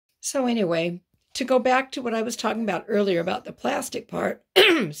So anyway, to go back to what I was talking about earlier about the plastic part,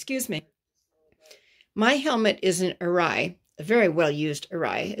 excuse me, my helmet is an Arai, a very well-used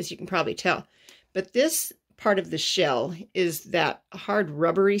Arai, as you can probably tell. But this part of the shell is that hard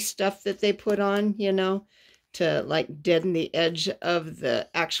rubbery stuff that they put on, you know, to like deaden the edge of the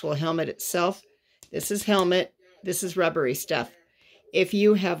actual helmet itself. This is helmet, this is rubbery stuff. If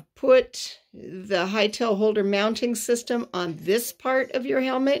you have put the hightail holder mounting system on this part of your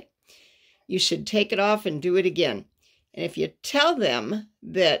helmet, you should take it off and do it again. And if you tell them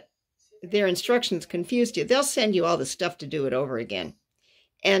that their instructions confused you, they'll send you all the stuff to do it over again.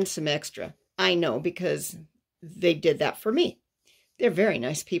 And some extra. I know, because they did that for me. They're very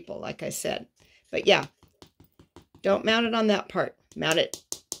nice people, like I said. But yeah, don't mount it on that part. Mount it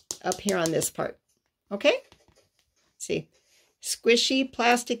up here on this part. Okay? See, squishy,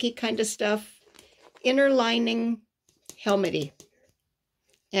 plasticky kind of stuff. Inner lining, helmety.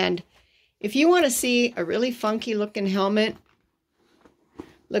 And if you want to see a really funky looking helmet,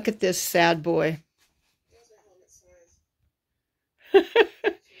 look at this sad boy.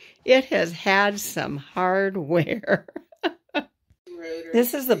 It has had some hard wear.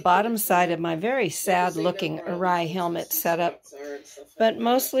 This is the bottom side of my very sad looking Arai helmet setup. But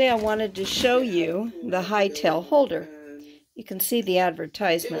mostly I wanted to show you the hightail holder. You can see the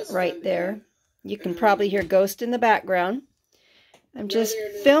advertisement right there. You can probably hear Ghost in the background. I'm just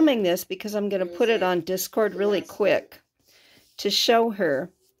filming this because I'm going to put it on Discord really quick to show her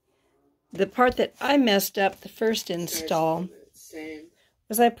the part that I messed up the first install.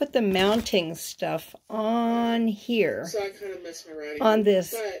 Was I put the mounting stuff on here, on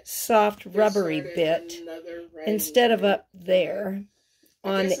this soft rubbery bit, instead of up there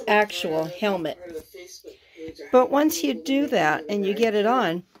on the actual helmet. But once you do that and you get it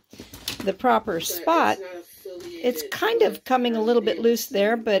on the proper spot, it's kind of coming a little bit loose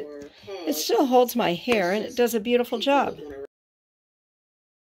there, but it still holds my hair and it does a beautiful job.